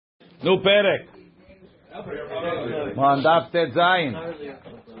Nu perek. Mandaf tet zayin.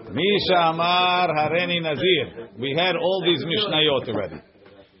 Misha Amar Hareni Nazir. We had all these Mishnayot already.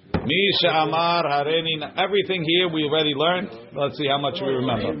 Misha Amar Hareni. Everything here we already learned. Let's see how much we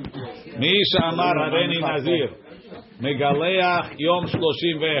remember. Misha Amar Hareni Nazir. Megaleach Yom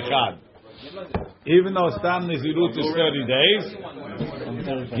 31. Even though Stam Nizirut is 30 days,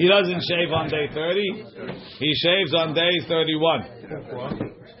 he doesn't shave on day 30. He shaves on day 31.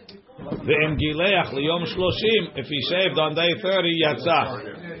 Ve'em Gileach Liyom 30. If he shaved on day 30,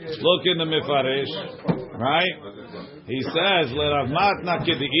 Yatzah. Look in the Mefarish, right? He says, "Le Rav Matna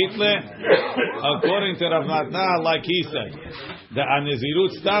kediitle." According to Rav Matna, like he said, the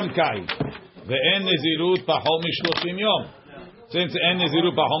anizirut stam kai, the en nizirut pachol mishloshim yom. Since en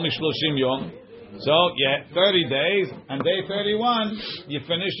nizirut pachol mishloshim yom, so yeah, 30 days and day 31, you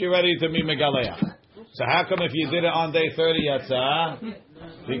finished. You're ready to be megaleach. So how come if you did it on day 30, yatzah?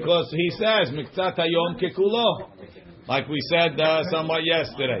 Because he says miktzat hayom kekulo. Like we said somewhat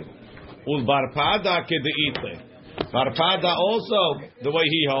yesterday. Ul barpada kedeitle. Barpada also, the way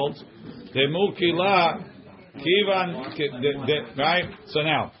he holds, the mukila kivan, right? So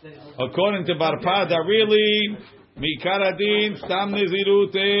now, according to barpada, really, mikaradin stam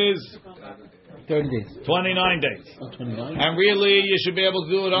nizirut is 30 days. 29 days. Oh, 29? And really, you should be able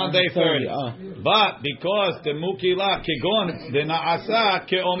to do it on day 30. But because the mukila kegon, the naasa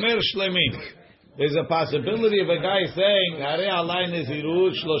keomer shlemim. There's a possibility of a guy saying, "Hare alay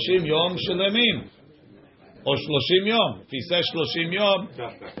nezirut 30 yom shlemim," or 30 yom. If he says 30 yom,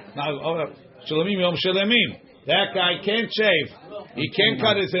 shlemim yom shlemim, that guy can't shave. He can't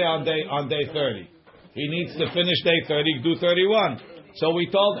cut his hair on day 30. He needs to finish day 30, do 31. So we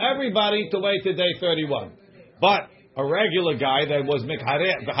told everybody to wait to day 31. But a regular guy that was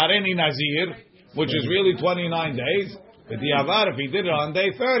hareni nazir, which is really 29 days. If he did it on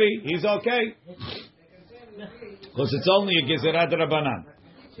day 30, he's okay. Because it's only a Gezerat Rabbanan.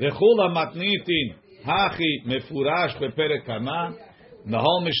 V'chula matnitin hachi mefurash beperek kana. The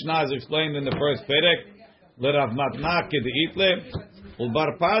whole Mishnah is explained in the first perek. L'Rav Matna kedeitle,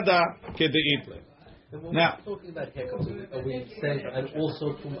 u'barpada kedeitle. Now, talking about haircuts, are we saying and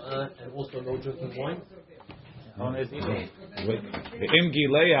also tum'ah and also no drinking wine? Im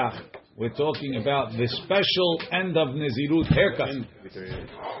Gileach, we're talking about the special end of Nezirut haircut.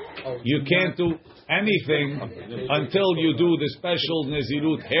 You can't do anything until you do the special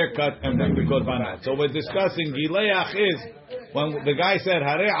Nezirut haircut and bring the Korbanot. So we're discussing Gileach is when the guy said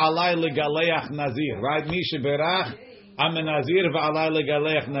Hare alay legaleach nazir, right? Misha berach I'm a nazir v'alay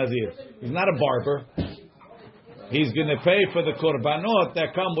legaleach nazir. He's not a barber. He's going to pay for the korbanot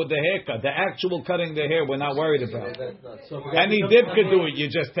that come with the haircut. The actual cutting the hair, we're not worried about. Any dip could do it. You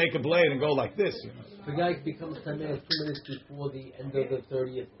just take a blade and go like this. The guy becomes 10 minutes, 2 minutes before the end of the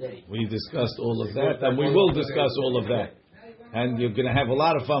 30th day. We discussed all of that, and we will discuss all of that. And you're going to have a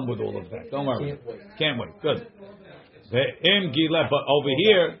lot of fun with all of that. Don't worry. Can't wait. Good. But over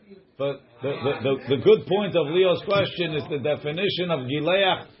here, the good point of Leo's question is the definition of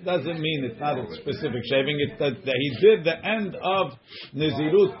Gileach doesn't mean it's not a specific shaving. It's that he did the end of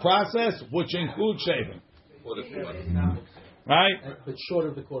Nizirut process, which includes shaving. Right? But short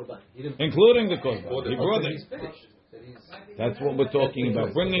of the Korban. Including the Korban. He brought it. That's what we're talking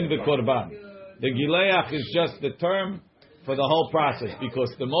about. Bringing the Korban. The Gileach is just the term for the whole process,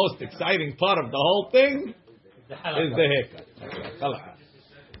 because the most exciting part of the whole thing is the haircut.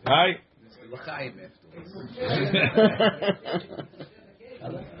 Right? But if I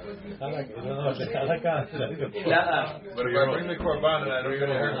bring the korban and I don't get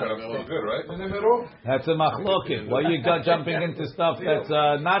a haircut, I'm still good, right? That's a machloket. Why you got jumping into stuff that's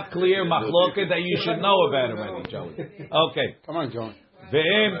not clear machloket that you should know about already, Joey? Okay. Come on, Joey.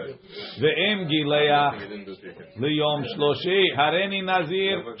 Ve'em gileach liyom shloshi hareni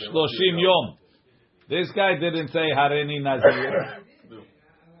nazir 30 yom. This guy didn't say hareni nazir.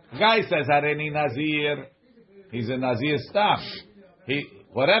 Guy says hareni nazir. He's a nazir stam.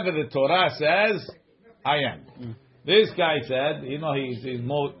 Whatever the Torah says, I am. This guy said, he's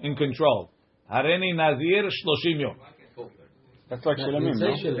more in control. Hareni nazir 30 yom. That's like Shulamim, no?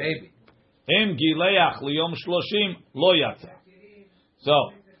 Im gileach liyom 30 lo yatsa.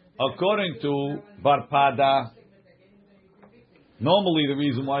 So, according to Barpada, normally the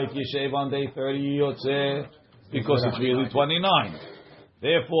reason why if you shave on day 30 yotze because it's really 29.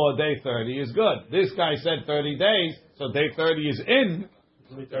 Therefore, day 30 is good. This guy said 30 days, so day 30 is in.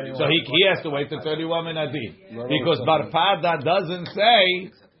 So he has to wait to 31 minadin. Because Barpada doesn't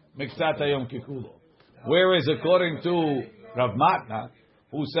say Miksat Hayom Kikulo. Whereas according to Rav Matna,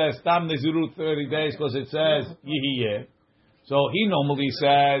 who says Tam Nezirut 30 days because it says Yihiyeh, So he normally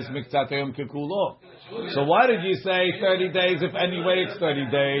says Miktzat Hayom Kekulo. So why did you say 30 days if anyway it's 30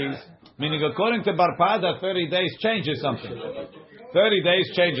 days? Meaning according to Barpada, 30 days changes something. 30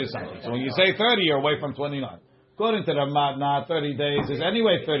 days changes something. So when you say 30, you're away from 29. According to the Matna, 30 days is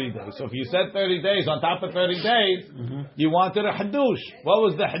anyway 30 days. So if you said 30 days on top of 30 days, you wanted a Hadush. What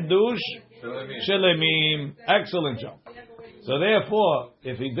was the Hadush? Shilimim. Excellent job. So therefore,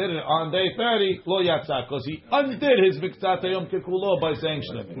 if he did it on day 30, lo yatsa, because he undid his Miktzat Hayom Kekulo by saying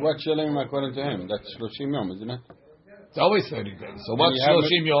Shilimim. What Shilimim according to him? That's Shloshim Yom, isn't it? It's always 30 days. So what's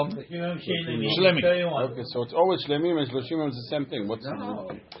Shloshim Yom? Shlimim. Okay, so it's always Shlimim and Shloshim Yom is the same thing. What's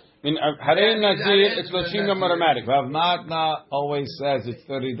I mean, Harei Nazir, it's Shloshim Yom automatic. Rav Matna always says it's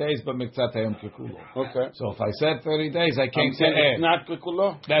 30 days, but Miktzat Hayom Kekulo. Okay. So if I said 30 days, I can't say it's not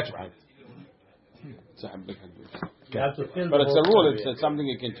Kekulo? That's right. It's a big You have to fill but the it's whole a rule. period. It's something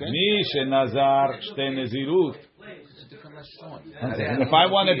you can change. Mi shenazar shtei nezirut. If I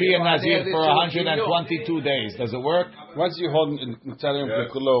want to be a nazir for 122 days, does it work? Once you hold Miktzat Hayom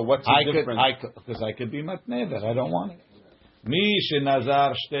Kekulo, what's the difference? Because I could be matneh that I don't want it. Mi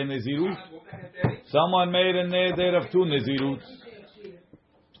shenazar shtei nezirut. Someone made a neder of 2 nezirut.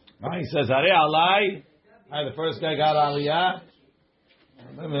 He says, "Harei alai." The first guy got aliyah.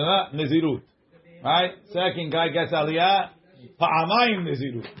 Nezirut. Right? Second guy gets aliyah. Pa'amayim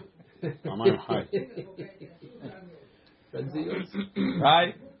nezirut. Pa'amayim high.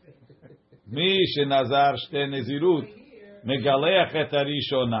 Right? Mi shenazar shtei nezirut megaleach et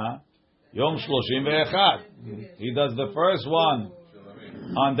harishona yom 31. He does the first one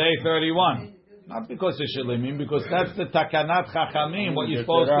on day 31. Not because it's shilimim, because that's the takanat chachamim, what you're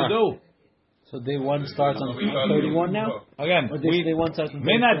supposed to do. So day 1 starts on 31 now? Again, Day 1 starts on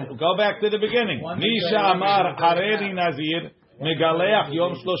 31. go back to the beginning. Misha Amar Haredi Nazir Megaleach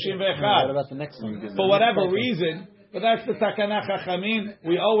Yom 31. What about the next one? For whatever reason, but that's the Takana Chachamim,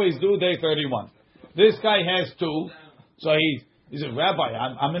 we always do day 31. This guy has 2, so he said, Rabbi,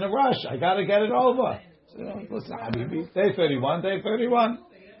 I'm in a rush. I got to get it over. So, listen, Habibi, day 31, day 31.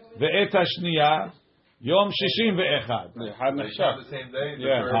 Ve'et HaShniyah Yom 61. The same day.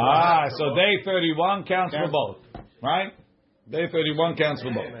 Yeah. So day 31 counts for both, right? Day 31 counts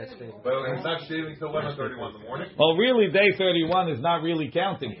for both. But it's not shaving till 11:31 in the morning. Well, really, day 31 is not really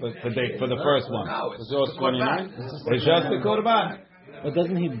counting for the first one. No, it's just 29. It's just the korban. But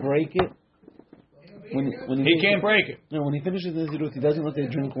doesn't he break it? When He can't break it. No, when he finishes the Nizirut, he doesn't let they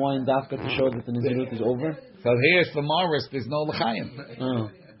drink wine dafka to show that the Nizirut is over? So here's for Morris, there's no l'chaim. Oh.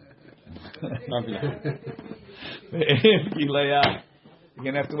 You're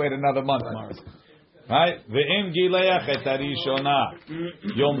going to have to wait another month, Morris. Right? Ve'im gileach et harishona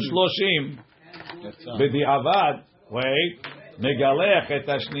yom 30 b'di'avad, wait, megaleach et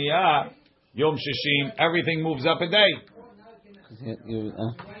hashniya yom 60, everything moves up a day.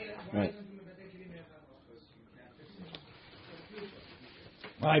 Right.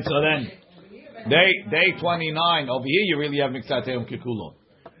 Right, so then, day 29, over here you really have Miktzat Hayom Kekulo.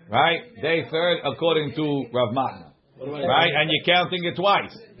 Right? Day 3, according to Rav Matna. Right? And you're counting it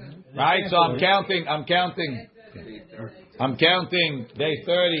twice. Right? So I'm counting day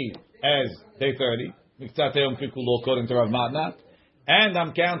 30 as day 30. Miktzat Hayom Kekulo according to Rav Matna. And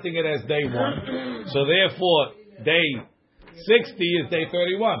I'm counting it as day 1. So therefore, day 60 is day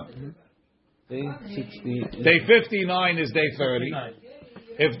 31. Day 60. Day 59 is day 30.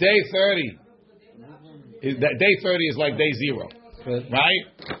 If day 30 day 30 is like day 0. Right?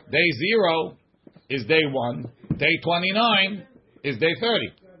 Day 0 is day 1. Day 29 is day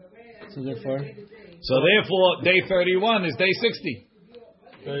 30. So therefore, day 31 is day 60.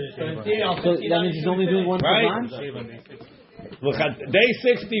 so that means he's only doing one Right? korban? Look, day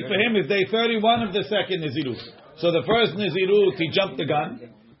 60 for him is day 31 of the second Nizirut. So the first Nizirut, he jumped the gun.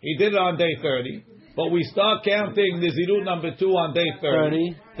 He did it on day 30. But we start counting Nizirut number 2 on day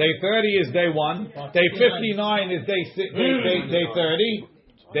 30. Day 30 is day 1. Day 59 is day 30.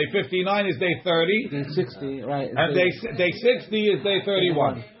 Day 59 is day 30. Day 60, right. And day 60 is day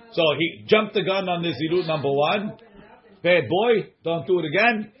 31. So he jumped the gun on Nizirut number 1. Bad boy, don't do it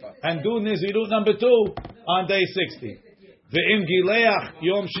again. And do Nizirut number 2 on day 60. Ve'im gileach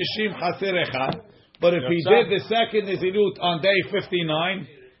yom 60 chaser. But if he did the second Nizirut on day 59,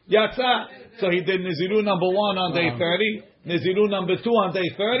 yatsa. So he did Nizirut number 1 on day 30, Nizirut number 2 on day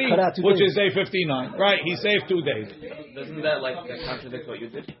 30, which is day 59. Right? He saved 2 days. Doesn't that contradict what you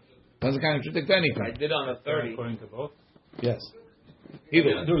did? Doesn't contradict anything. I did on the 30. According to both. Yes.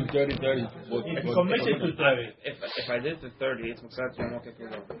 Either way. Doing 30. It's committed to 30. If I did the 30, it's Miktzat Hayom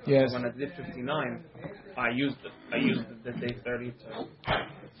Kekulo. Yes. When I did 59, I used the day 30 to.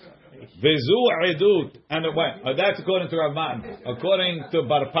 Vizu edut, and it went. That's according to Rav Matan. According to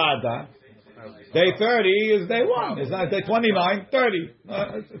Barpada, day 30 is day 1. It's not day 29, 30.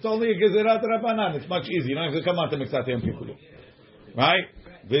 It's only a Gezerat Rabbanan. It's much easier. You don't have to come out to Miksat Yom Kippur. Right?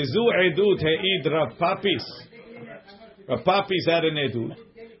 Vizu edut he'id Rav Papis. Rav Papis had an edut.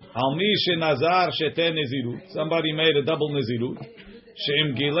 Al mi shenazar shete nezirut. Somebody made a double nezirut.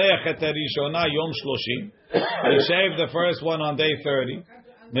 She'im gilech et harishona yom shloshim. He shaved the first one on day 30.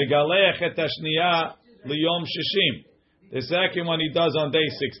 Megalech et hashniya liyom shishim. The second one he does on day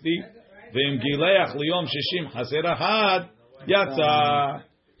 60. Ve'im gilech liyom shishim haser ahad yatsa.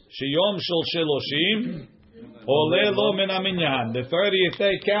 Sheyom shel sheloshim ole lo min haminyan. The 30th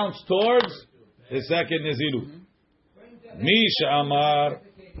day counts towards the second nezirut. Mi she'amar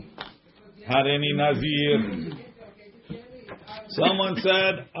hareni nazir. Someone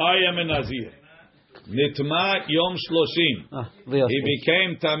said, I am a nazir. Nitma yom shloshim. He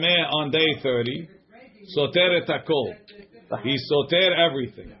became tameh on day 30. Soter et hakol. He soter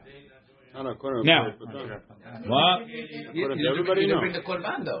everything. Now, what? Everybody knows.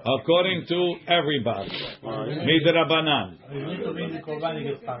 According to everybody. Midrabanan. He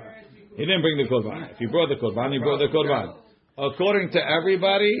didn't bring the korban. If he brought the korban, he brought the korban. According to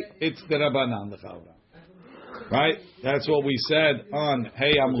everybody, it's the Rabbanan. Right? That's what we said on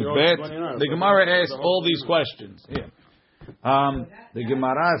Hey Amud Bet. The Gemara asked all these questions. Here. The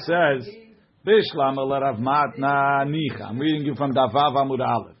Gemara says, Bishlam Rav Matna Nicha. I'm reading you from Davav Amud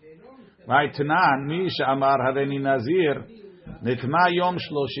Aleph. Right? Tanan, Misha Amar Hareni Nazir, Nitma Yom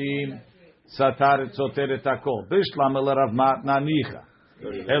Shloshim, Satar Soter et Hakol. Bishlam Rav Matna Nicha.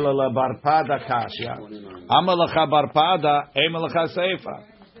 Ela Barpada Kashya. Amalacha Barpada, Emalacha Seifa.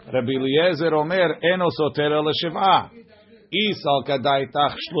 Rabbi Eliezer Omer eno soter el shiv'a. Isal kadai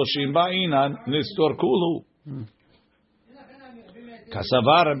tach 30 ba'inan nistor kulu.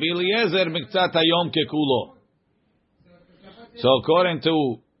 Kasavar Rabbi Eliezer miktzat hayom kekulo. So according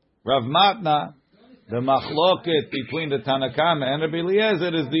to Rav Matna, the machloket between the Tanakama and Rabbi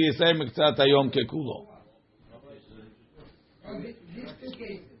Eliezer is the same miktzat hayom kekulo.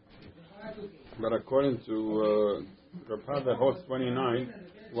 But according to Rav that holds 29.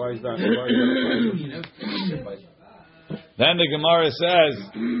 Why is that? Then the Gemara says,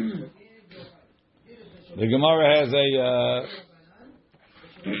 the Gemara has a.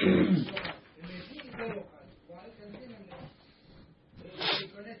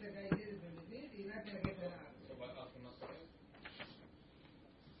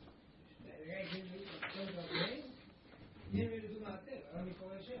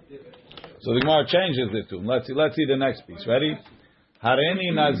 So the Gemara changes it to him. Let's see the next piece. Ready?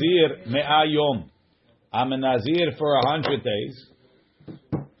 Hareni Nazir me'a yom. I'm a Nazir for 100 days.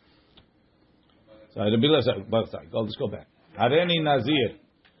 Sorry, let's go back. Hareni Nazir.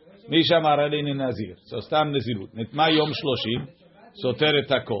 Misham Hareni Nazir. So Stam Nazirut. Nitma yom shloshim. Soter et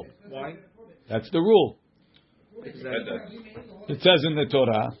hakol. Why? That's the rule. Exactly. It says in the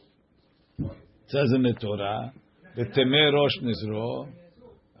Torah. V'temeh rosh nizro.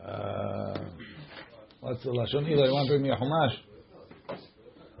 What's the Lashon? Eli, you want to bring me a Chumash?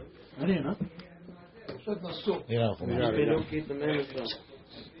 מעניין, Yeah,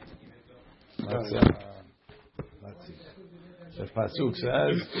 let's see. The pasuk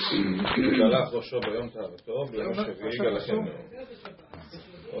says,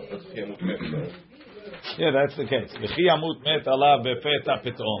 yeah, that's the case. V'chi yamut met alav befeta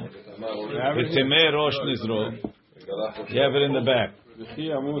pitom, v'temeh rosh nizro. You have it in the back. V'chi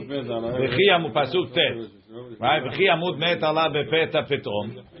yamut pasuk tet. Right? V'chi yamut met alav befeta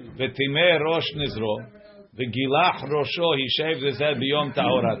pitom, v'temeh rosh nizro, v'gilach rosho. He shaved his head biyom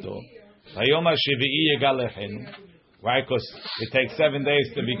ta'orato. V'yom ha'shivi'i yegalechenu. Right? Because it takes 7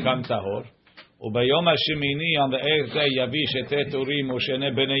 days to become tahor. Ubayom ha'shemini, on the 8th day, yavish et urim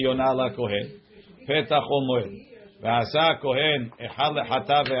u'shene bnei Yonah la'kohen. Petach Omoed. Ve'asa Kohen echad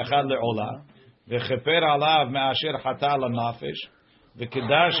lechata ve'echad le'ola. Ve'cheper alav me'asher chata l'nafesh.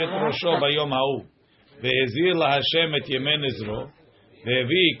 Ve'kedash et rosho bayom ha'u. Ve'ezir lahashem et yemei nizro.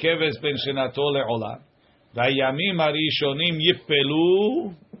 Ve'evi keves ben shenato le'ola. Ve'yamim harishonim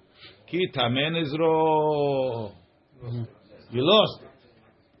yippelu ki tamei nizro. You lost it.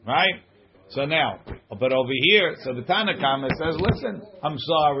 Right? So now, but over here, so the Tanakhama says, listen, I'm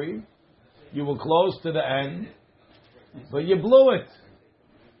sorry. You were close to the end, but you blew it.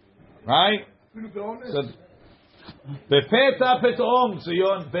 Right? So, Befeta petom. So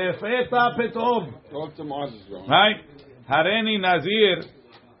you're on Befeta petom. Right? Hareni Nazir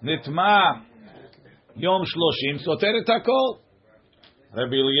Nitma Yom Shloshim Soter et Hakol.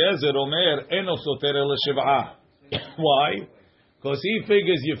 Rabbi Eliezer Omer Eno Soter el Shiv'a. Why? Because he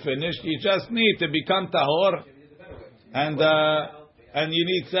figures you finished. You just need to become tahor, and you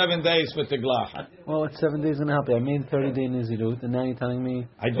need 7 days for tiglacha. Well, it's 7 days gonna help you. I made 30-day nizirut, and now you're telling me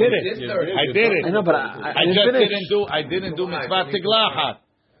I did it. I did it. I know, but I I didn't just finish. didn't do mitzvah tiglacha.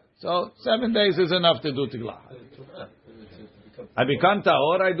 So 7 days is enough to do tiglacha. I become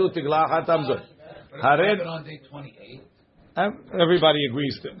tahor. I do tiglacha. I'm good. Hared on day 28. Everybody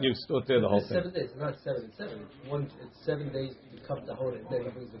agrees that you stood there the whole It's thing. 7 days, not 7 and 7. It's 7 days to become tahor, and then he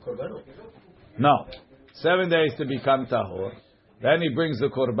brings the korbanot. No. 7 days to become tahor. Then he brings the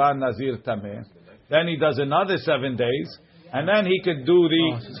korban nazir tameh. Then he does another 7 days. And then he could do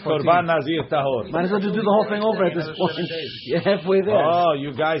the korban nazir tahor. Might as well just do the whole thing over at this point. You're halfway there. Oh,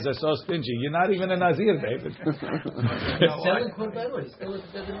 you guys are so stingy. You're not even a nazir, David. Selling korbanot. He's still at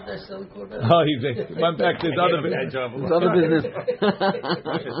the Beit selling korbanot. Oh, he went back to his other business. It's other business.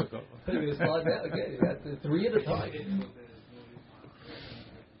 You're going to slide that again. You have to 3 at a time.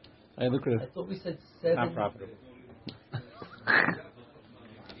 Hey, look at I it. thought we said 7. Not profitable.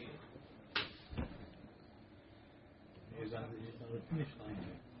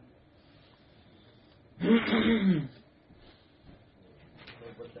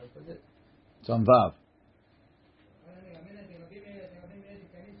 It's on Vav.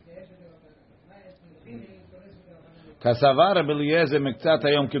 כסבר רבי אליעזר מקצת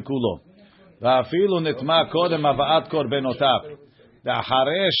היום ככולו, ואפילו נטמע קודם הבאת קורבנותיו,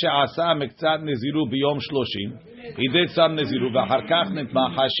 ואחרי שעשה מקצת נזירו ביום 30, he did some נזירו, ואחר כך נטמע,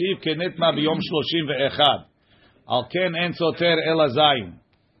 חשיב כנטמע ביום 31, על כן אין סותר אלא זין.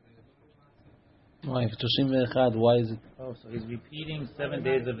 Why? If it's 31, why is it? Oh, so he's repeating 7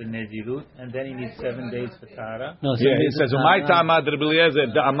 days of the Nezirut, and then he needs 7 days for Tahara? No, Yeah, he says, ומאי תעמד רבי אליעזר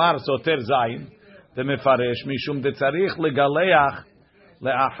דאמר סותר זין, דמפרש, משום דצריך לגלח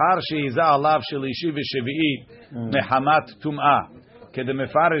לאחר שהיזה עליו שלישי ושביעי מחמת טומאה,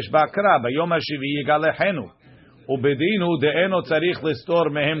 כדמפרש בהקרא, ביום השביעי יגלחנו, ובדין הוא דאינו צריך לסתור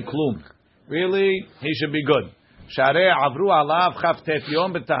מהם כלום. Really, he should be good. שהרי עברו עליו כ"ט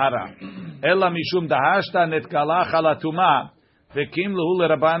יום בטהרה, אלא משום דהשת נתגלח על הטומאה, וקימלהו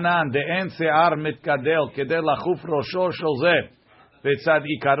לרבנן דאין שיער מתגדל כדי לחוף ראשו של זה, וצד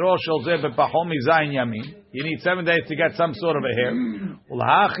עיקרו של זה בפחות מזין ימים. You need 7 days to get some sort of a hair.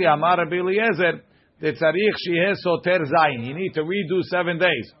 ולהכי אמר רבי אליעזר, דצריך שיהיה סותר זין. You need to redo 7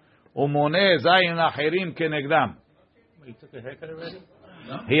 days. ומונה זין אחרים כנגדם. He took a haircut already?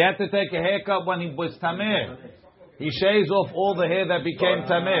 He had to take a haircut when he was tameh. He shaves off all the hair that became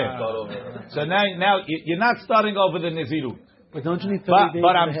tameh. So now you're not starting over the Naziru. But don't you need 30 days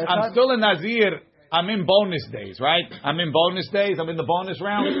But for the haircut? I'm still a Nazir. I'm in bonus days, right? I'm in bonus days. I'm in the bonus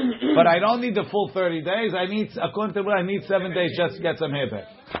round. But I don't need the full 30 days. According to what I need 7 days just to get some hair back.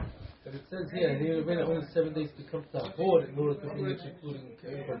 But it says here, only 7 days to come tahor in order to bring it including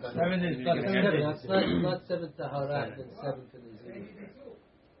korbanot. 7 days plus 7 days. It's not 7 tahara, then 7 for the zero.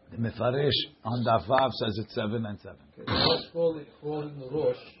 The Mefaresh on the Vav says it's 7 and 7. Crawling the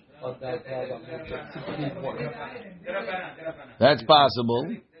Rosh on that Vav, 61. That's possible.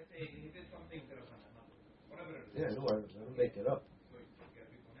 Yeah, no, I don't make it up.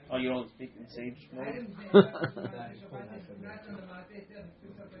 Oh, you don't speak in sage mode?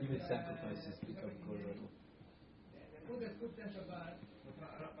 Even sacrifices become korbanot.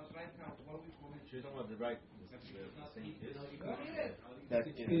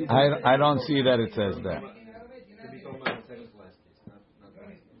 I don't see that it says that.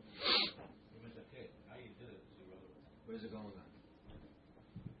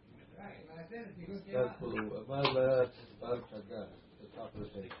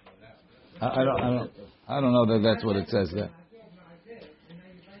 I don't know that that's what it says there.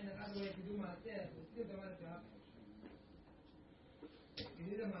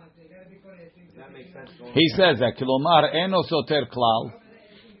 He says that Kilomar eno soter klal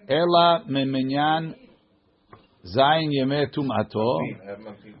ela memenyan zayin yemei tum'ato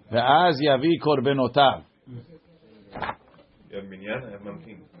ve'az yavi korbenotav.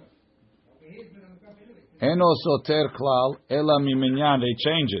 Eno soter klal ela memenyan. They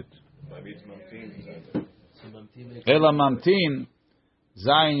change it. Ela mamtin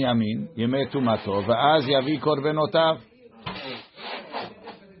zayin yamin yemei tum'ato ve'az yavi korbenotav.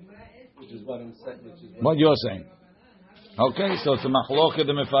 What you're saying? Okay, so it's a machloket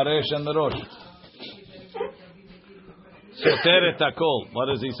the mefaresh and the rosh. Soter et hakol. What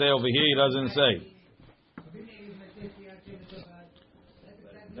does he say over here? He doesn't say.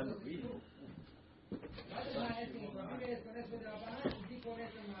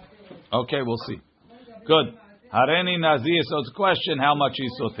 Okay, we'll see. Good. Hareni nazir. So it's a question how much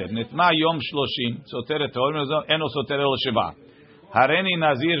is soter. Nitma yom shloshim soter et hakol eno soter el sheva. Hareni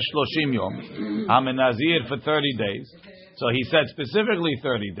Nazir Shloshim Yom. I'm a Nazir for 30 days. So he said specifically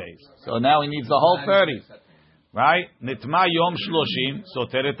 30 days. So now he needs the whole 30. Right? Nitma Yom Shloshim,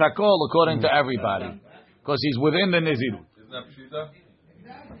 Soter et Hakol, according to everybody. Because he's within the Nizirut. Isn't that Pshita?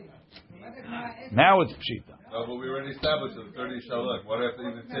 Now it's Pshita. No, but we already established that 30 Shalach. Why do I have to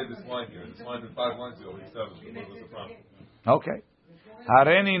even say this line here? This line in 5 lines ago, we established it. What was the problem? Okay.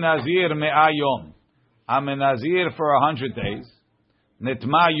 Hareni Nazir Me'a Yom. I'm a Nazir for 100 days.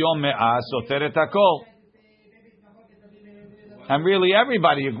 Nitma Yom Me'a, Soter et Hakol. And really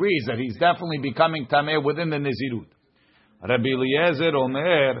everybody agrees that he's definitely becoming Tameh within the Nizirut. Rabbi Eliezer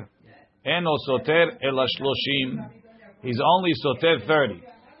Omer, Eno Soter Ela Shloshim. He's only Soter 30.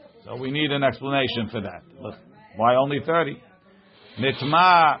 So we need an explanation for that. Why only 30?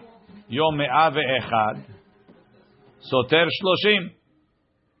 Nitma Yom Me'a Ve'echad, Soter Shloshim.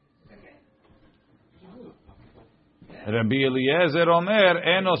 Rabbi Eliezer Omer,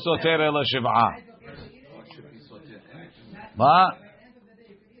 Eno Soter Ela Shiv'ah. What?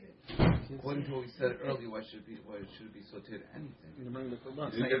 According to what we said earlier, why should it be sotir anything?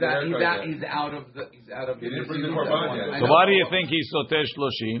 He's out of the. He didn't bring the korban yet. So why do you think he's soter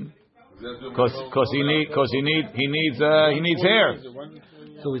shloshim? Because he needs hair.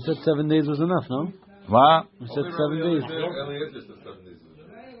 So we said 7 days was enough, no? What? We said 7 days.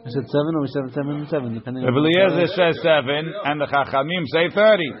 We said 7 or we said 7 and 7, depending. Rabbi Eliezer says 7, and the Chachamim say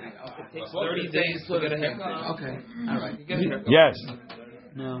 30. It takes 30 days to get a haircut. Okay, all right. Yes.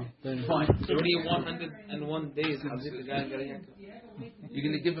 No. Fine. 101 days. How did the guy get a haircut? You're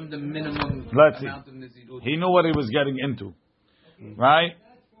going to give him the minimum Let's see. amount of nizirut. He knew what he was getting into, right?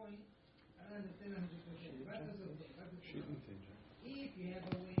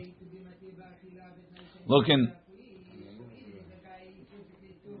 Looking.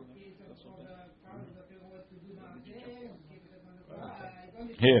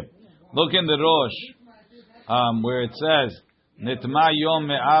 Here. Look in the Rosh, where it says, Nitma Yom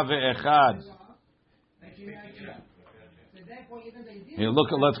Me'a Ve'echad. Here,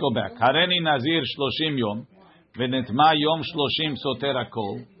 look, let's go back. Hareni Nazir Shloshim Yom, Ve'nitma Yom Shloshim Soter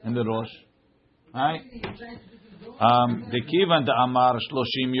Hakol, in the Rosh. Right? Dekivan Amar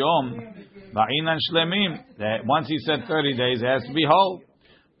Shloshim Yom, Va'inan Shlemim. Once he said 30 days, it has to be whole.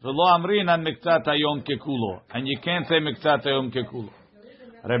 V'lo amrinan Miktzat Hayom Kekulo. And you can't say Miktzat Hayom Kekulo.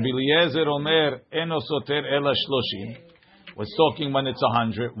 Rabbi Eliezer Omer Eno Soter Ela Shloshim was talking when it's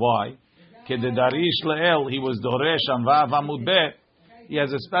 100. Why? Kededarish Leel, he was Doresh Vav Amud Bet. He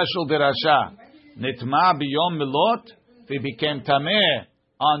has a special derasha. Nitma biyom milot. He became Tameh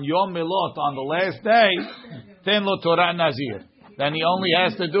on Yom Milot on the last day. Ten lo Torah Nazir. Then he only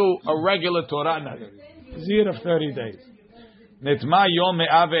has to do a regular Torah Nazir. Nazir of 30 days. Nitma Yom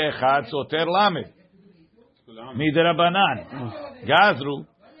Me'a Ve'echad Soter Lamed. Midrabanan. Gazru.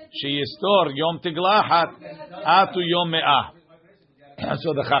 Sheyistor Yom Tiglachat Atu Yom Me'ah.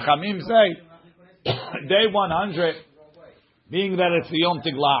 So the Chachamim say, day 100, being that it's the Yom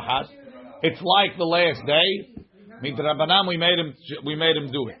Tiglachat, it's like the last day. Midrabanan, we made him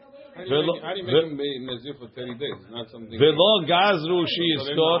do it. How do you make him be Nazir for 30 days? Not something. Velo Gazru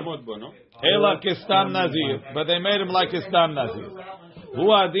Sheyistor Ela Kestam Nazir, but they made him like a Stam Nazir.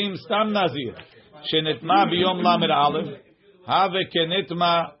 Hu Adim Stam Nazir. Shenitma Biyom Lamed Aleph. Have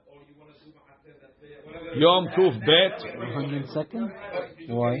Kenitma Yom Kuf Bet. 102nd?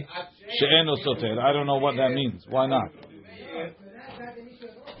 Why? She'eno Soter. I don't know what that means. Why not?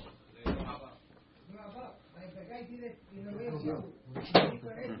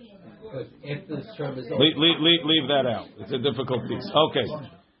 Leave that out. It's a difficult piece. Okay.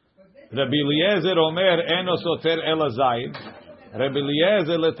 Rabbi Eliezer Omer Eno Soter Ela Zayin. Rabbi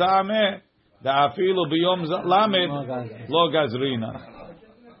Eliezer Leta'ameh Da'afilu Biyom Lamed Lo Gazrina.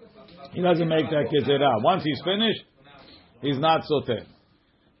 He doesn't make that gezerah. Once he's finished, he's not soter.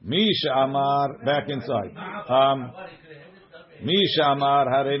 Misha Amar, back inside. Misha Amar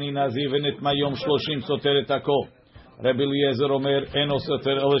Hareni Nazir v'nitma Yom Shloshim Soter et Hakol. Rabbi Eliezer Omer Eno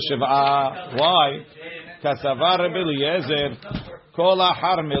Soter El Shiv'ah. Why? Kasavar Rabbi Eliezer Kol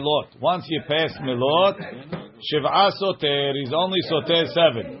Ahar Melot. Once you pass Melot, Shiv'ah Soter. He's only Soter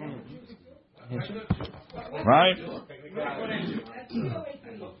 7. Right?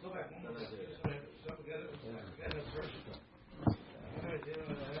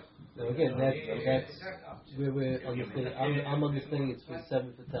 So again, that's where we're understanding. I'm understanding it's for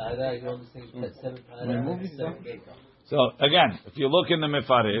 7 for Ta'ara. You're understanding it's 7 for Ta'ara. So again, if you look in the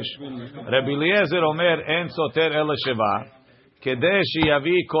Mefarish, Rabbi Eliezer Omer En Soter El Sheva Kedei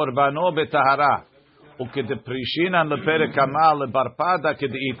Sheyavi Korbano BeTahara Ukede Prishinan LePerek Kamal LeBarpada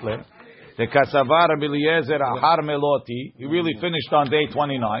Kedeitle The Kasavar Rabbi Eliezer Ahar Meloti. He really finished on day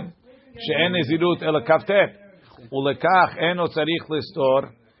 29. She'en nezirut el kaftet. Ulekach eno tzarich listor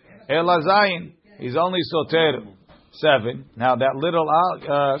el zayin. He's only soter 7. Now that little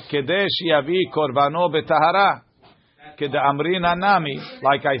kedesh yavi korbano betahara. Kede amrin anami.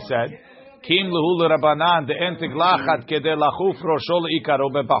 Like I said. Kim lehul rabanan de entig lachat kede lachuf roshol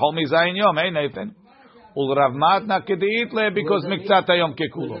ikaro bepahol mizayin yom. Hey Nathan. Ulrav matna kede itle because miktzat hayom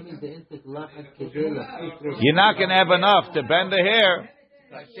kekulo. You're not going to have enough to bend the hair.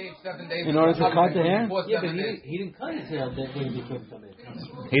 In order to cut the hair? Yeah, but he didn't cut his hair when he became tameh.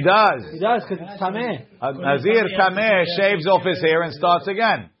 He does. He does because it's tameh. Nazir tameh shaves off his hair and starts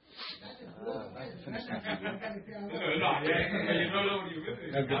again.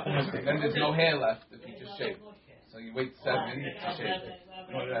 Then there's no hair left if you just shave. So you wait 7 minutes to shave it.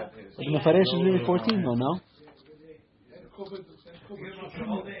 The Mefaresh is really 14 though, no?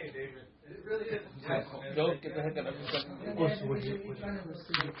 Don't get the haircut every second. Special,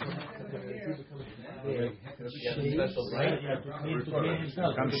 right?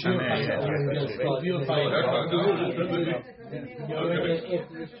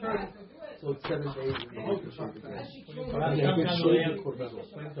 So it's 7 days.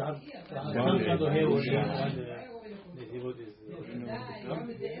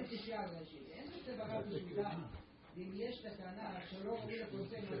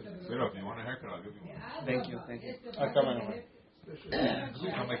 You want a haircut? I'll give you one. Thank you. I'll come anyway.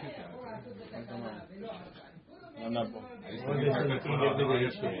 I'll make it. I'm not.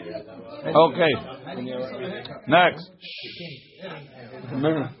 Okay. Next.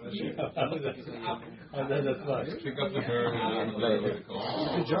 Pick up the hair. I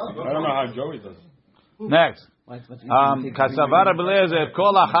don't know how Joey does. Next. Kasavar Rabbi Eliezer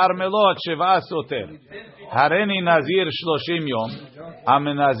kol achar melot sheva soter. Hareni nazir 30 yom. I'm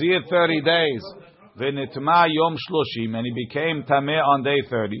a nazir 30 days. V'nitma yom 30, and he became tameh on day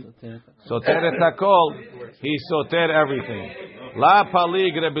 30. Soter et hakol. He soter everything. La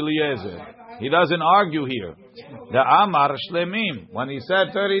palig Rabbi Eliezer. He doesn't argue here. The amar shlemim. When he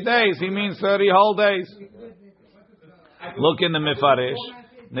said 30 days, he means 30 whole days. Look in the Mefaresh.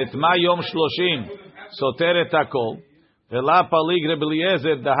 Nitma yom 30. Soter et hakol. V'la palig Rabbi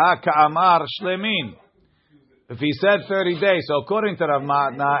Eliezer daha ka'amar shlemin. If he said 30 days, so according to Rav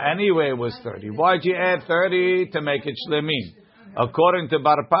Matna, anyway it was 30. Why'd you add 30 to make it shlemin? According to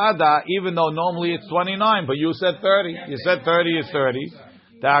Barpada, even though normally it's 29, but you said 30. You said 30 is 30.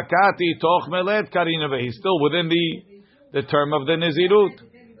 Ta'akati toch melet karinave. He's still within the term of the Nazirut.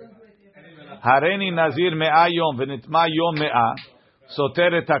 Hareni nazir me'a yom v'nitma yom me'a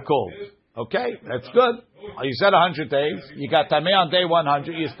soter et hakol. Okay, that's good. You said 100 days. You got tameh on day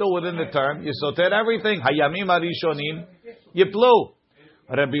 100. You're still within the term. You soter everything. Hayamim arishonim. Yiplu.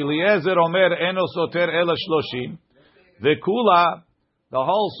 Rabbi Eliezer omer eno soter ela 30. V'kula, the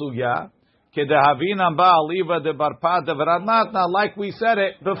whole sugya. Kedehavinam ba'aliva de barpada v'radmatna, like we said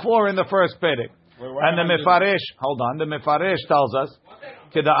it before in the first perek. And the Mefaresh, hold on, the Mefaresh tells us,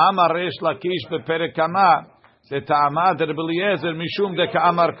 Keda'amar resh lakish beperek kama, the ta'amad Rabbi Eliezer mishum de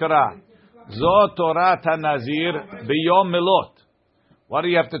ka'amar kara. Zo Torah Nazir biyom melot. What do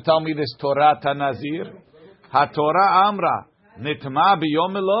you have to tell me this Torah Nazir? HaTorah Amra nitma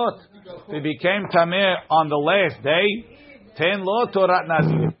biyom melot. He became tameh on the last day. 10 lo Torah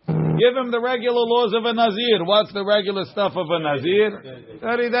Nazir. Give him the regular laws of a Nazir. What's the regular stuff of a Nazir?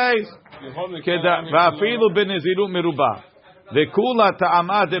 30 days. Va'afilu b'nezirut merubah. V'kula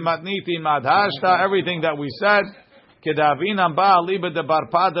ta'amad matniti madhashta. Everything that we said. See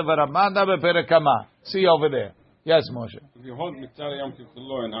over there. Yes, Moshe. If you hold Mitzvah Yom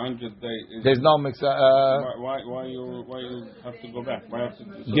Kippur in 100 days, there's no Mitzvah. Why you have to go back? Why have to?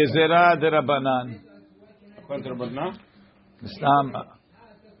 Gezerah de Rabbanan. According to Rabbanan.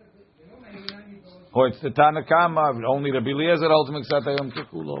 Or it's the Tanakama. Only Rabbi Eliezer holds Mitzvah Yom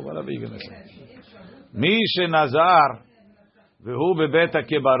Kippur. Whatever you're going to say. Mi shenazar v'hu bebet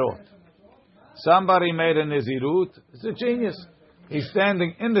hakebarot. Somebody made a Nazirut. It's a genius. He's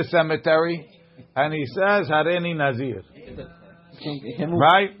standing in the cemetery and he says, Hareni Nazir.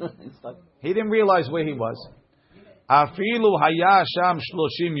 Right? He didn't realize where he was. Afilu haya sham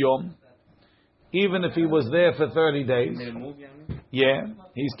 30 yom. Even if he was there for 30 days. Yeah.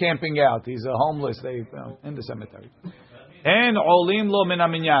 He's camping out. He's a homeless in the cemetery. En olim lo min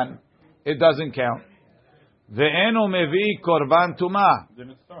haminyan. It doesn't count. Ve'eno mevi korban tumah.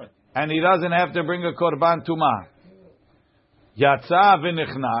 Didn't start. And he doesn't have to bring a korban tumah. Yatsa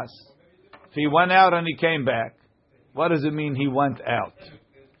v'nichnas. If he went out and he came back, what does it mean he went out?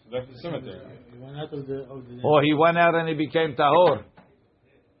 Left the cemetery. He went out of the or he went out and he became tahor.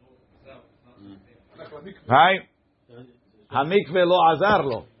 Right? Hamikve lo azar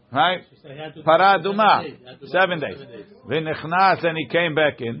lo. Right? Paraduma. 7 days. V'nechnas, and he came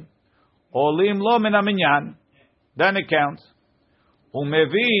back in. Olim lo min haminyan. Then it counts.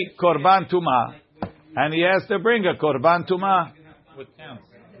 Umevi korban tuma. And he has to bring a korban tuma. What counts?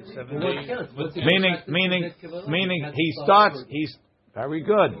 7 days. Meaning he starts. He's very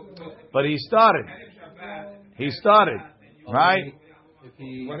good, but he started. Right?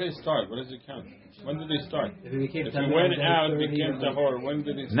 What did he start? What does it count? When did he start? If he went out, became tahor. When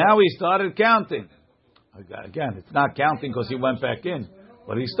did he start? Now he started counting. Again, it's not counting because he went back in,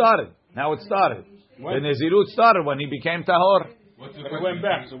 but he started. Now it started. The Nezirut started when he became tahor. He went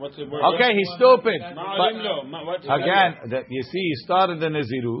back. So what's it? Okay, he's stupid. But again, you see, he started the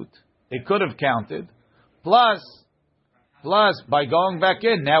Nezirut. It could have counted. Plus, by going back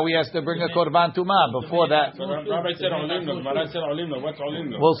in, now he has to bring a korban tumah. Before that, Rabbi said olimno. But I said olimno. What's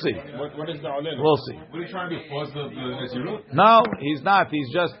olimno? We'll see. What is the olimno? We'll see. What are you trying to do? Pause the Nezirut? No, he's not.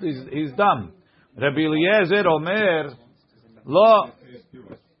 He's dumb. Rabbi Eliezer Omer, lo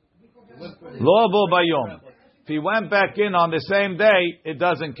bo bayom. If he went back in on the same day, it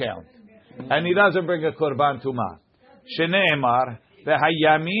doesn't count. And he doesn't bring a korban tumah. Shene'emar,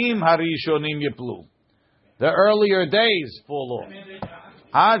 v'hayamim harishonim yiplu. The earlier days fall off.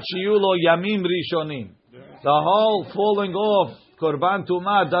 Ad shiyu lo yamim rishonim. The whole falling off korban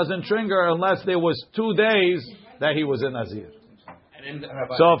tumah doesn't trigger unless there was 2 days that he was in Nazir.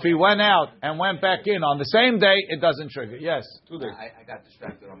 So if he went out and went back in on the same day, it doesn't trigger. Yes. 2 days. I got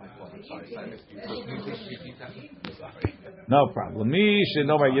distracted on my phone. I'm sorry. No problem. Mish,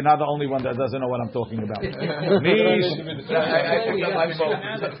 you're not the only one that doesn't know what I'm talking about.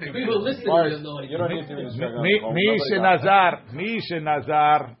 People listening don't You don't need to be distracted. Mish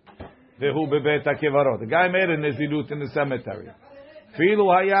Nazar, vehu bebet hakevarot. The guy made a nezirut in the cemetery. Filu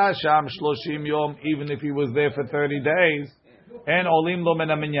haya sham 30 yom, even if he was there for 30 days. En olim lo min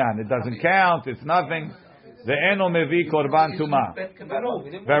haminyan. It doesn't count. It's nothing. The eno mevi korban tuma.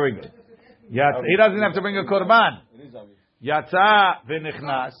 Very good. He doesn't have to bring a korban. Yatsa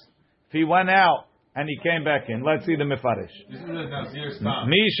v'nichnas. If he went out and he came back in, let's see the mefarish. This is the Nazir stop.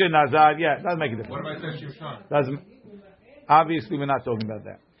 Misha Nazar, yeah, doesn't make a difference. What about Shushan? Doesn't. Obviously, we're not talking about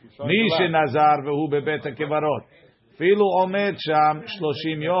that. Misha Nazar v'hu bebet hakevarot. Filu omed sham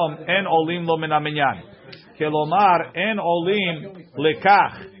 30 yom en olim lo min haminyan. Kelomar en olim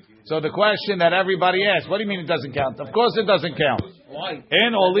lekach. So the question that everybody asks, what do you mean it doesn't count? Of course it doesn't count. Why?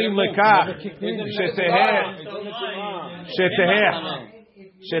 En olim lekach.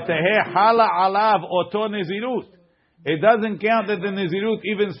 Sheteheh hala alav oto nezirut. It doesn't count that the nezirut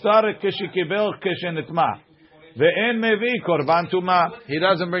even started keshikibel keshenitma. Ve'en mevi korban tuma. He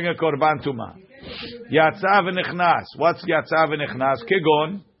doesn't bring a korban tuma. Yatsa v'nichnas. What's yatsa v'nichnas?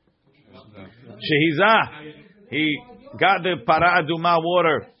 Kegon. Shehizah. He got the para aduma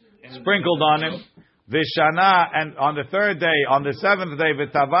water sprinkled on him. Vishana, and on the 3rd day, on the 7th day,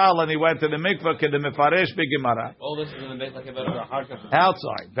 v'taval, and he went to the mikvah, ke the mefaresh b'gemara. All this is in the Beit HaKevarot.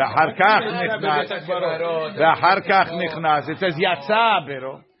 Outside. V'harkach nichnas. V'harkach nichnas. It says yatsa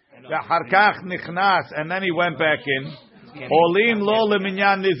bero. V'harkach nichnas, and then he went back in. Olim lo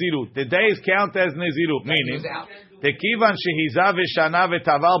leminyan nezirut. The days count as nezirut, meaning tekivan shehizav v'shana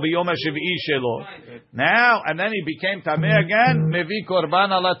v'taval b'yom hashiv'i shelo. Now, and then he became tameh again. Mevi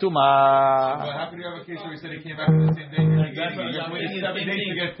korban ala tumah. What happened to you have a case where he said he came back on the same day? You have to wait 7 days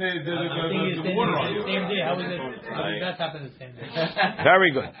to get the water on you. Same day. How is it? That's happened the same day.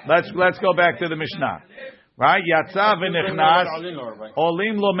 Very good. Let's go back to the Mishnah. Right? Yatsa v'nichnas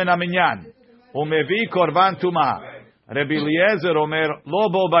olim lo min haminyan umevi korban tumah. Rabbi Eliezer Omer lo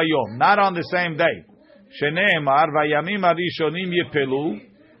bo bayom, not on the same day. Shene'emar vayamim harishonim yepelu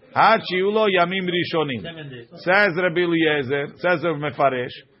ad shiyu lo yamim rishonim. Says Rabbi Eliezer, says Rav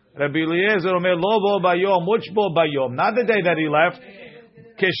Mefaresh. Rabbi Eliezer Omer lo bo bayom. Which bo bayom? Not the day that he left.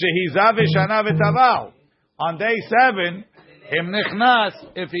 Keshehizav v'shana v'taval. On day 7, im nichnas.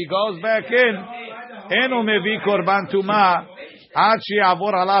 If he goes back in, enu mevi korban tumah ad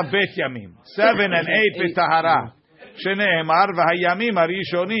she'avor alav bet yamim. 7 and 8 v'tahara. Shene'emar v'hayamim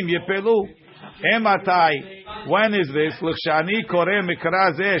harishonim yepelu. Ematai. When is this? L'chshani koreh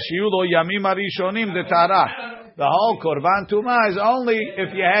mikra zeh shiyu lo yamim harishonim detara. The whole korban tumah is only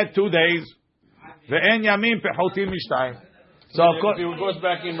if you had 2 days. Ve'en yamim pechotim mishtayim. So if he goes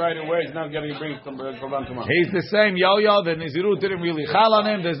back in right away, he's not getting to bring korban tumah. He's the same yo-yo. The Nizirut didn't really chal on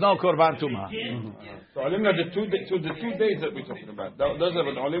him. There's no korban tumah. So Olimna, the 2 days that we're talking about, those are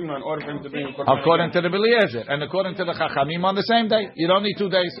the Olimna in order for him to bring a korban. According to the Eliezer and according to the Chachamim on the same day. You don't need 2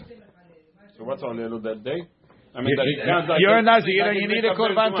 days. So what's Olilu that day? I mean, that you're a Nazir and you need a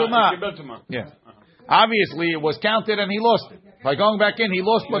korban tumah. Yeah. Obviously, it was counted and he lost it. By going back in, he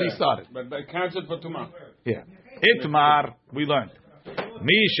lost what he started. But counted for Tumah. Yeah. Itmar, we learned.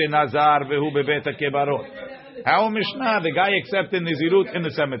 Mishe Nazar vehu bebeta kebarot. Our Mishnah, the guy accepted Nizirut in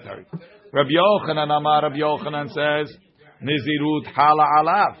the cemetery. Rabbi Yochanan Amar, Rabbi Yochanan says, Nizirut hala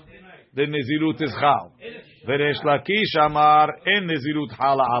alav. The Nizirut is chal. Veresh Lakish Amar, in Nizirut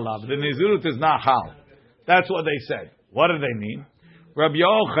hala alav. The Nizirut is not chal. That's what they said. What do they mean? Rabbi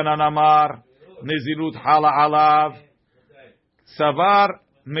Yochanan Amar, Nizirut hala alav. Savar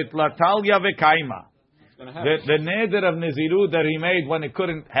mitlatalya vekaima. The neder of Nizirut that he made when it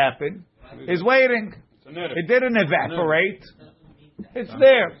couldn't happen is waiting. It didn't evaporate. It's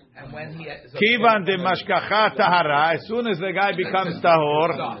there. Kivan de mashkacha tahara. As soon as the guy becomes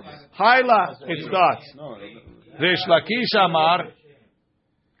tahor, hayla, it starts. Resh Lakish Amar,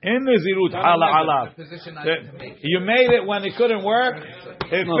 in Nizirut hala alav. You made it when it couldn't work.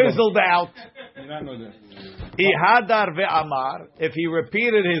 It fizzled out. Ihadar ve'amar. If he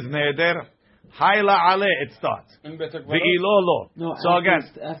repeated his neder, hayla ale, it starts. Ve'ilolo. So again,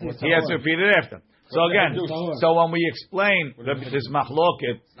 he has to repeat it after. So again, so when we explain this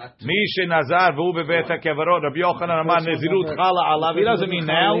machloket, Mishe Nazar v'hu bebeta kevarot, Rabbi Yochanan Amar Nizirut chala alav, he doesn't mean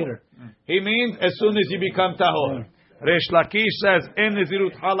now. He means as soon as you become tahor. Resh Lakish says, in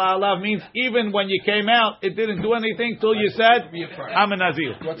Nizirut chala alav means even when you came out, it didn't do anything till you said, I'm a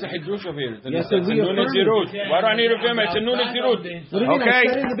Nazir. What's the hidush of here? It's a new Nizirut. Why do I need to film it? It's a new Nizirut. Okay.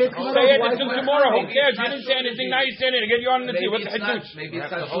 Say it until tomorrow. Who cares? You didn't say anything. Now you said it. Get you on the Nazir. What's the hidush?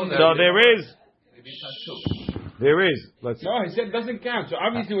 So there is. Let's. No, he said it doesn't count. So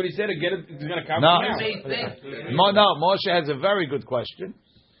obviously, what he said, he's going to count now. No, Moshe has a very good question,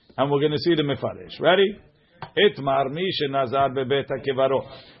 and we're going to see the mefaresh. Ready? Itmar mishe nazar bebeta kevarot.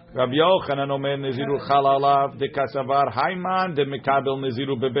 Rabbi Yochanan omer nezirut chalalav de kasavar hayman de mekabel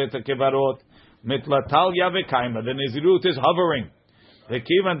nezirut bebeta kevarot mitlatalya vekaima. The nezirut is hovering. The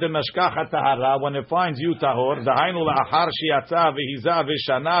kivan de mashkacha tahara, when it finds you tahor, the hainu la'achar shiatza vehiza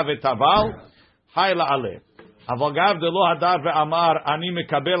veshana vetaval. Hayla ale. Avagav de lo hadar ve'amar ani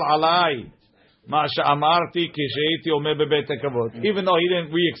mekabel alai ma she'amarti kisheiti omer bebeta kavod. Even though he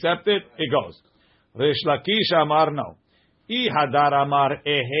didn't re-accept it, it goes. Resh Lakish amar no. I hadar amar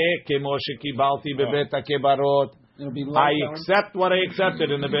ehe kemo shekibalti bebeta kebarot. I accept what I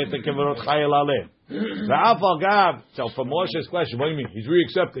accepted in the beta kebarot chayel ale. Ve'avagav. So for Moshe's question, what do you mean? He's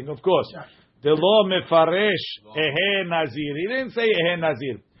re-accepting, of course. De lo mefaresh ehe nazir. He didn't say ehe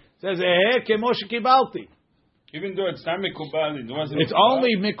nazir. Says ehe kemo shekibalti. Even though it's not mikubal, it's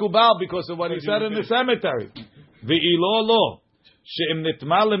only mikubal because of what he said in the cemetery. Ve'ilo lo she'im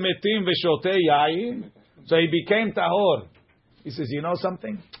nitma lemetim v'shotei yayin. So he became tahor. He says, you know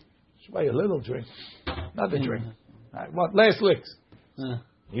something? Try a little drink, not a drink. What last licks?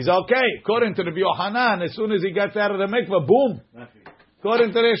 He's okay. According to the Yohanan, as soon as he gets out of the mikveh, boom.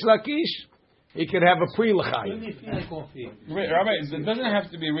 According to Resh Lakish, he could have a pre-l'chayim. Wait, Rabbi, it doesn't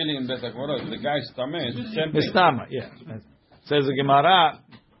have to be really in Bet HaKvarot. The guy's tameh. It's tama, yeah. Says the Gemara.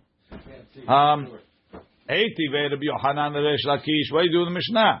 Eiti ve'Rabbi Yochanan Resh Lakish. What do you do in the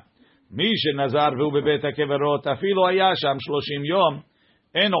Mishnah? Mishe Nazar v'hu bebet hakevarot. Afilo haya sham 30 yom.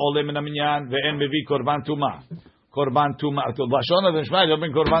 En ole min haminyan ve'en mevi korban tumah. Korban tumah. Lashon of the Mishnah doesn't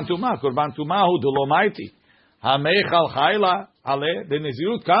bring korban tumah. Korban tumah hu d'lo maiti. Hameichal chayla. Ale, the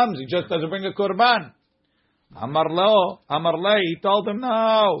Nizirut comes, he just doesn't bring a korban. Amarle, he told him,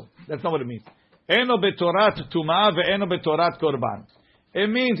 no, that's not what it means. Eno betorat tumah ve'eno betorat korban. It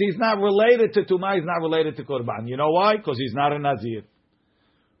means he's not related to tumah, he's not related to korban. You know why? Because he's not a Nazir.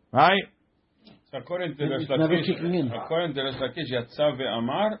 Right? So according to Resh Lakish, Yatza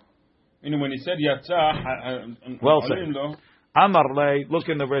ve'amar, when he said Yatza, well said. Amarle, look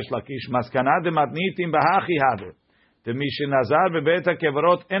in the Resh Lakish, maskana de matnitim b'hachi hade. The Mishe Nazar bebeta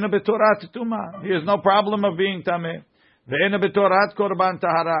kevarot ena betorat tuma. He has no problem of being tameh. Ve'ena betorat korban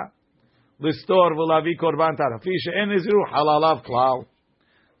tahara. Listor v'lavi korban tahara. Fishe en iziru halalav klal.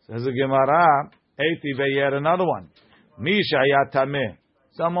 Says the Gemara, eiti ve'yer another one. Mishe hayat tameh.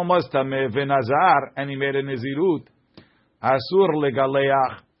 Someone was tameh ve'nazar and he made a nizirut. Asur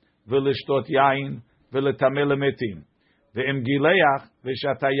legaleach ve'lishtot yain ve'letameh lemetim. Ve'im gileach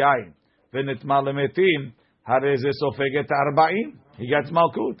ve'shata yain ve'nitma lemetim. Hareze sofeget 40. He gets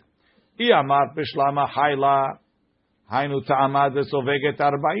malkut. Iyamar bishlama hayla. Hainu ta'amad sofeget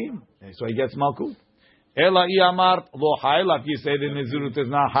 40. So he gets malkut. Ela iyamar lo hayla. If you say the nizirut is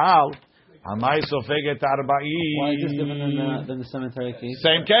not hal, amai sofeget 40. Why is this different than the cemetery case?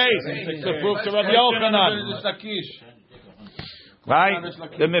 Same case. It's the proof to Rabbi Yochanan. Right?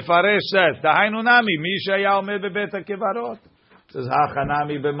 The Mefaresh says, Hainu nami, Misha ya omer bebet hakevarot. Says,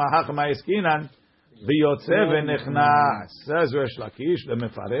 Hachanami b'mahach ma'eskinan. ויוצא ונכנס. Says Resh Lakish, the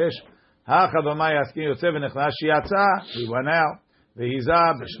מפרש, הכה במאי יסכים יוצא ונכנס שיצא, he went out, והיזה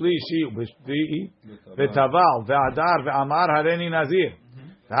בשלישי ובשביעי, וטבל ועדר ואמר הריני נזיר.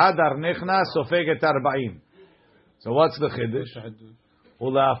 והדר נכנס סופג את 40. So what's the חידוש?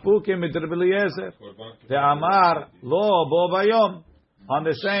 ולהפוקי מדרב אליעזר. ואמר לא בו ביום. On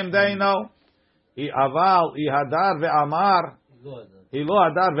the same day, no. אבל היא הדר ואמר, היא לא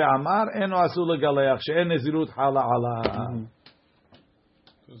הדר ואמר, אינו אסור לגלח, שאין נזירות חלה עליו.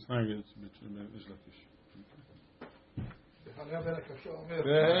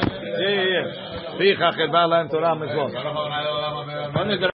 פיך חלבה להם תורה מזלון.